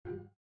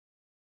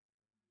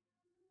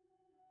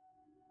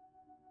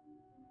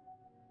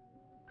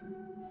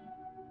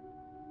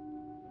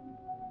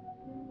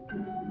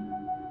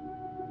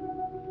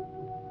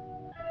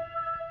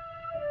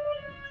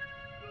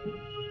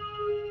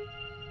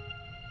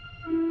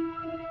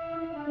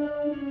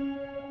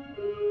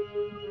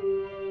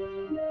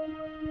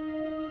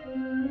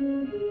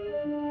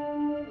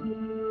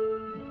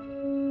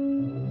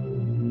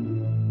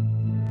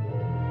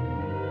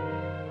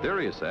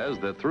Survey says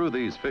that through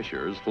these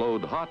fissures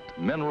flowed hot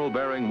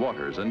mineral-bearing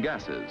waters and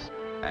gases,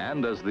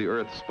 and as the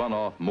Earth spun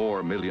off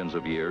more millions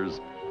of years,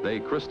 they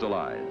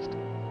crystallized,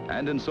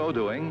 and in so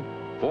doing,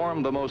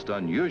 formed the most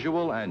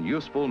unusual and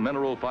useful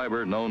mineral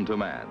fiber known to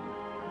man.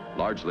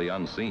 Largely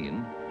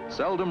unseen,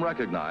 seldom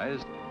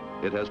recognized,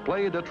 it has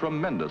played a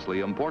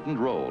tremendously important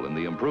role in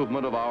the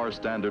improvement of our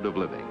standard of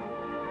living.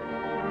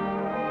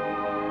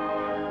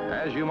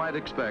 As you might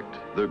expect,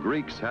 the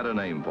Greeks had a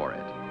name for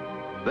it.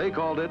 They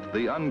called it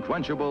the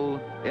unquenchable,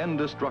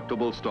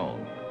 indestructible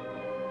stone.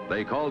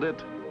 They called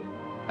it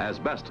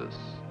asbestos.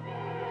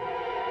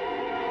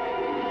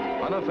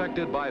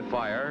 Unaffected by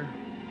fire,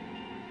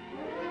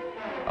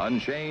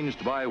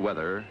 unchanged by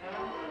weather,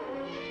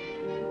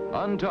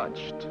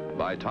 untouched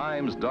by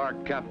time's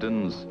dark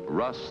captains,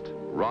 rust,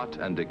 rot,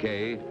 and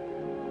decay,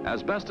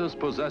 asbestos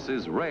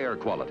possesses rare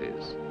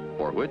qualities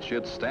for which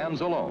it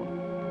stands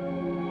alone.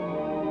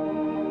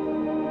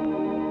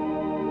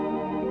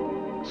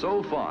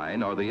 So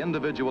fine are the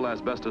individual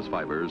asbestos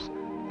fibers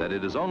that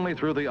it is only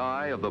through the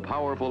eye of the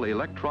powerful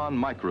electron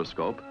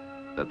microscope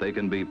that they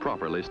can be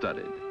properly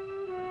studied.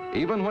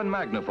 Even when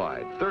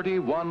magnified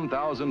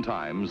 31,000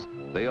 times,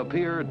 they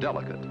appear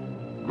delicate,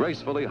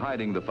 gracefully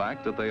hiding the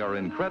fact that they are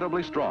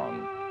incredibly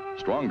strong,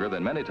 stronger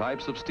than many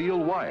types of steel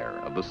wire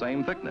of the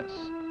same thickness.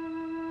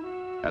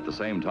 At the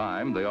same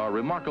time, they are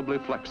remarkably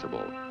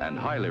flexible and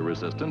highly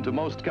resistant to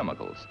most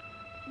chemicals.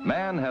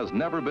 Man has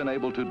never been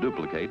able to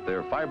duplicate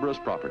their fibrous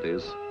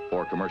properties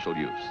for commercial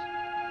use.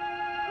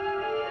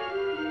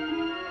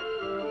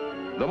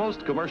 The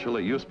most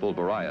commercially useful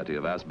variety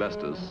of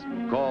asbestos,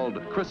 called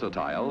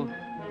chrysotile,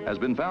 has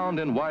been found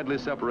in widely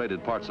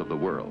separated parts of the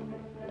world.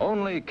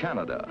 Only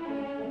Canada,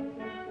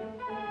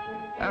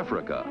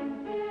 Africa,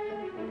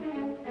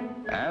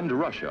 and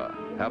Russia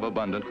have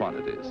abundant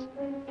quantities.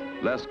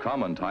 Less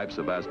common types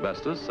of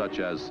asbestos, such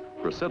as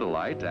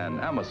chrysotolite and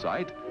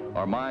amosite,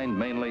 are mined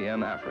mainly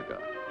in Africa.